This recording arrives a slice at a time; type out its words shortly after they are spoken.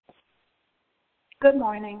Good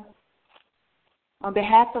morning. On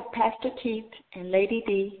behalf of Pastor Keith and Lady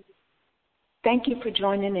D, thank you for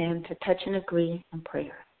joining in to touch and agree in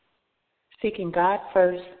prayer, seeking God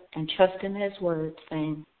first and trusting His word,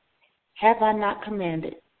 saying, "Have I not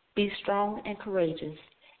commanded? Be strong and courageous,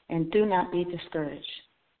 and do not be discouraged."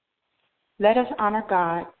 Let us honor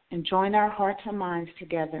God and join our hearts and minds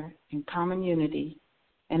together in common unity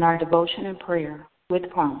in our devotion and prayer with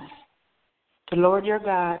promise. The Lord your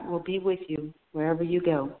God will be with you wherever you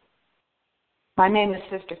go. My name is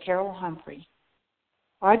Sister Carol Humphrey.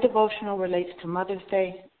 Our devotional relates to Mother's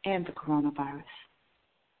Day and the coronavirus.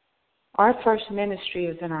 Our first ministry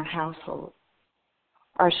is in our household.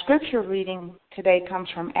 Our scripture reading today comes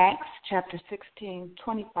from Acts chapter 16,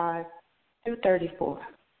 25 through 34.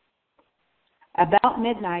 About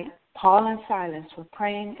midnight, Paul and Silas were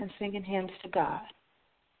praying and singing hymns to God,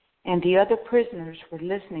 and the other prisoners were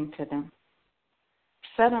listening to them.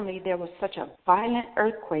 Suddenly, there was such a violent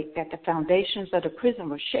earthquake that the foundations of the prison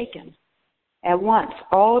were shaken. At once,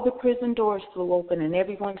 all the prison doors flew open and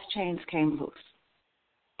everyone's chains came loose.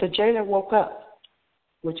 The jailer woke up,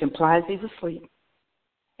 which implies he was asleep.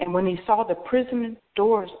 And when he saw the prison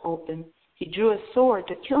doors open, he drew his sword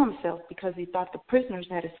to kill himself because he thought the prisoners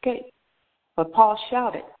had escaped. But Paul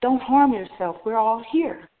shouted, "Don't harm yourself, we're all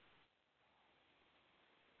here."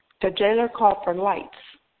 The jailer called for lights,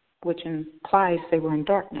 which implies they were in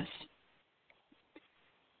darkness.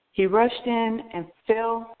 He rushed in and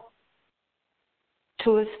fell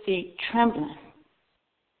to his feet, trembling,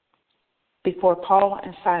 before Paul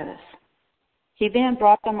and Silas. He then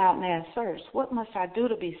brought them out and asked, "Sirs, what must I do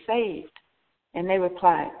to be saved?" And they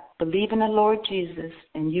replied, "Believe in the Lord Jesus,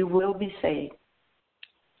 and you will be saved,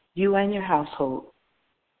 you and your household."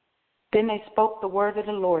 Then they spoke the word of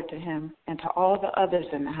the Lord to him and to all the others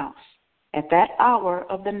in the house. At that hour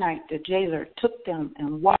of the night, the jailer took them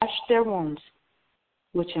and washed their wounds,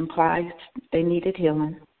 which implies they needed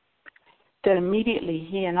healing. Then immediately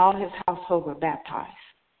he and all his household were baptized.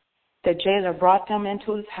 The jailer brought them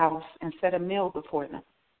into his house and set a meal before them.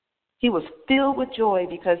 He was filled with joy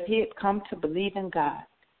because he had come to believe in God,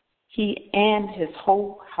 he and his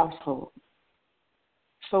whole household.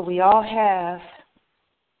 So we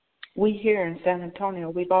here in San Antonio,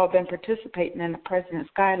 we've all been participating in the president's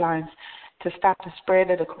guidelines to stop the spread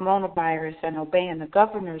of the coronavirus and obeying the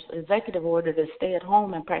governor's executive order to stay at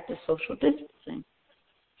home and practice social distancing.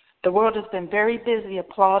 The world has been very busy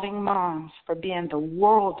applauding moms for being the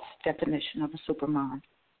world's definition of a supermom.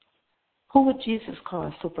 Who would Jesus call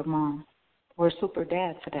a supermom, or a super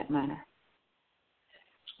dad for that matter?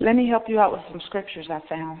 Let me help you out with some scriptures I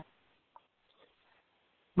found.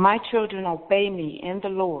 "My children obey me in the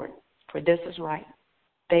Lord, for this is right.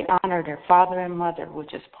 They honor their father and mother,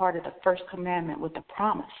 which is part of the first commandment, with the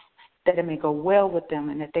promise that it may go well with them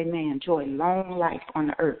and that they may enjoy long life on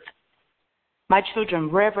the earth. My children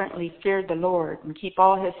reverently fear the Lord and keep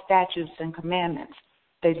all his statutes and commandments.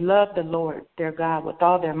 They love the Lord, their God, with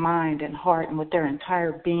all their mind and heart and with their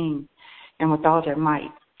entire being and with all their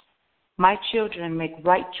might. My children make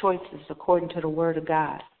right choices according to the word of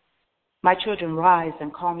God. My children rise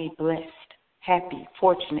and call me blessed, happy,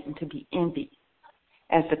 fortunate, and to be envied.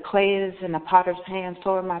 As the clay is in the potter's hand,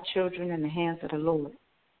 so are my children in the hands of the Lord.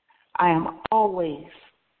 I am always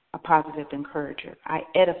a positive encourager. I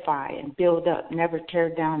edify and build up, never tear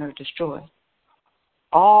down or destroy.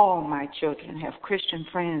 All my children have Christian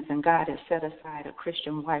friends, and God has set aside a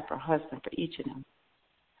Christian wife or husband for each of them.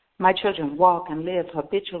 My children walk and live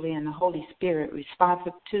habitually in the Holy Spirit,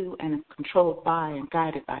 responsive to and controlled by and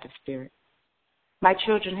guided by the Spirit. My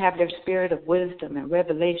children have their spirit of wisdom and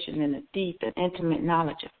revelation and a deep and intimate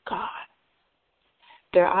knowledge of God.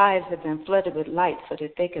 Their eyes have been flooded with light so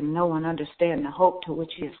that they can know and understand the hope to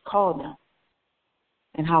which He has called them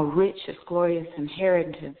and how rich His glorious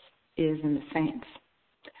inheritance is in the saints."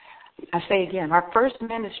 I say again, our first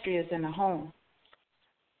ministry is in the home.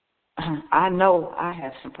 I know I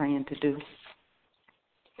have some praying to do.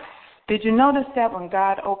 Did you notice that when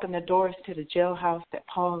God opened the doors to the jailhouse that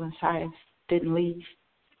Paul and Silas didn't leave?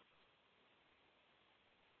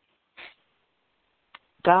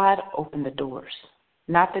 God opened the doors.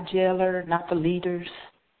 Not the jailer, not the leaders,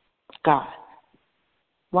 God.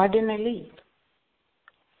 Why didn't they leave?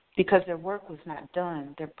 Because their work was not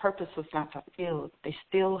done. Their purpose was not fulfilled. They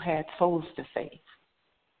still had souls to save.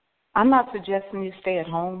 I'm not suggesting you stay at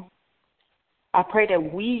home. I pray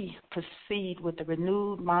that we proceed with a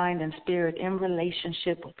renewed mind and spirit in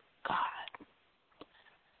relationship with God.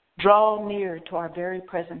 Draw near to our very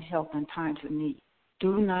present help in times of need.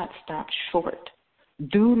 Do not stop short.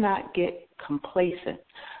 Do not get complacent.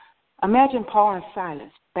 Imagine Paul and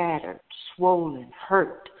Silas, battered, swollen,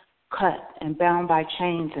 hurt, cut and bound by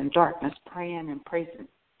chains and darkness, praying and praising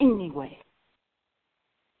anyway?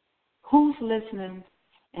 Who's listening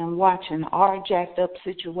and watching our jacked up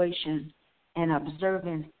situation and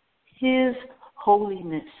observing His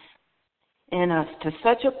holiness in us to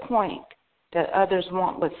such a point that others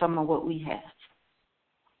want with some of what we have?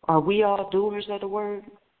 Are we all doers of the word?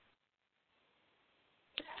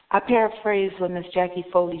 I paraphrase what Miss Jackie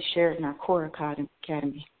Foley shared in our Core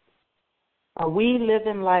Academy. Are we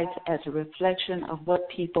living life as a reflection of what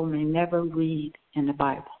people may never read in the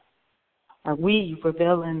Bible? Are we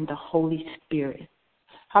revealing the Holy Spirit?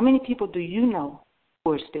 How many people do you know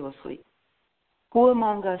who are still asleep? Who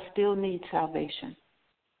among us still need salvation?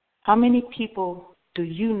 How many people do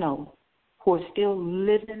you know who are still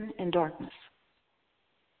living in darkness?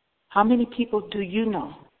 How many people do you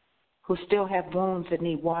know who still have wounds that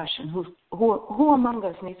need washing? Who among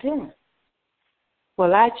us needs healing?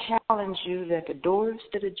 Well, I challenge you that the doors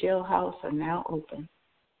to the jailhouse are now open.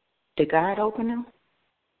 Did God open them?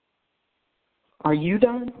 Are you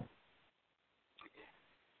done?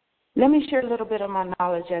 Let me share a little bit of my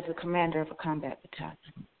knowledge as a commander of a combat battalion.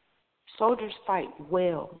 Soldiers fight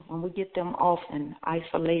well when we get them off in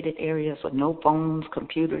isolated areas with no phones,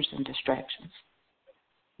 computers, and distractions.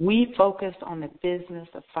 We focus on the business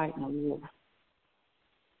of fighting a war.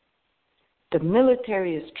 The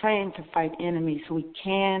military is trained to fight enemies we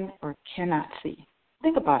can or cannot see.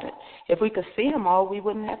 Think about it. If we could see them all, we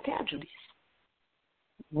wouldn't have casualties.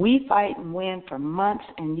 We fight and win for months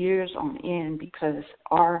and years on end because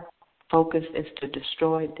our focus is to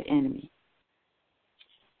destroy the enemy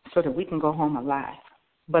so that we can go home alive.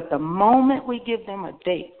 But the moment we give them a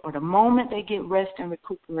date, or the moment they get rest and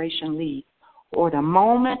recuperation leave, or the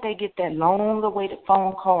moment they get that long-awaited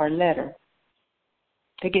phone call or letter,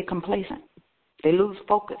 they get complacent. They lose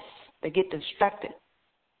focus. They get distracted.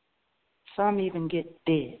 Some even get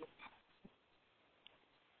dead.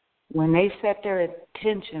 When they set their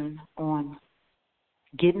attention on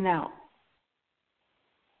getting out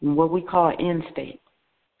in what we call end state.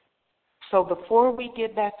 So before we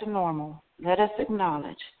get back to normal, let us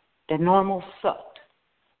acknowledge that normal sucked.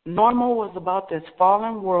 Normal was about this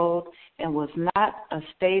fallen world and was not a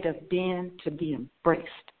state of being to be embraced.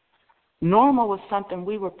 Normal was something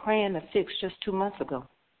we were praying to fix just 2 months ago.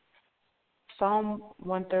 Psalm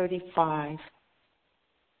 135,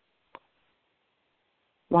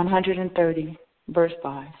 130, verse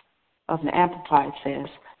 5 of the Amplified says,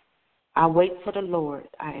 I wait for the Lord,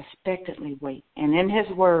 I expectantly wait, and in His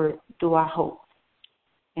word do I hope.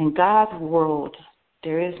 In God's world,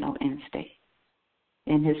 there is no end state.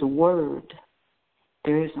 In His word,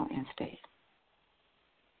 there is no end state.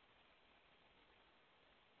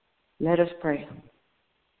 Let us pray.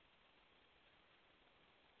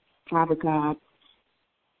 Father God,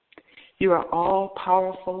 You are all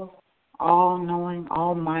powerful, all knowing,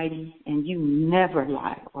 almighty, and You never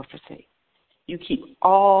lie or forsake. You keep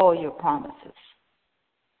all Your promises.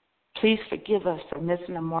 Please forgive us for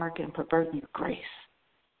missing the mark and perverting Your grace.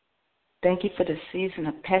 Thank You for the season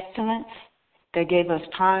of pestilence that gave us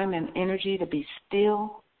time and energy to be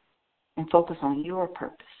still and focus on Your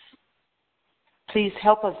purpose. Please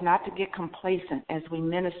help us not to get complacent as we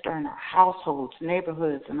minister in our households,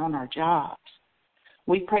 neighborhoods, and on our jobs.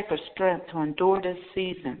 We pray for strength to endure this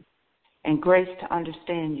season and grace to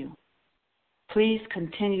understand You. Please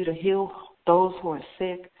continue to heal those who are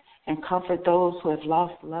sick and comfort those who have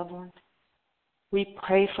lost loved ones. We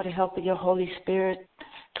pray for the help of Your Holy Spirit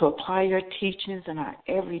to apply Your teachings in our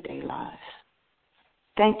everyday lives.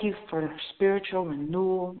 Thank You for spiritual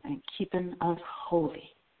renewal and keeping us holy.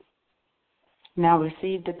 Now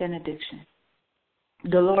receive the benediction.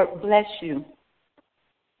 The Lord bless you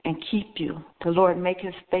and keep you. The Lord make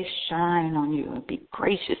His face shine on you and be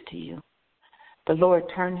gracious to you. The Lord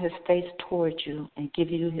turn His face towards you and give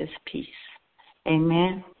you His peace.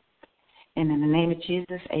 Amen. And in the name of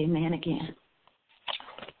Jesus, amen again.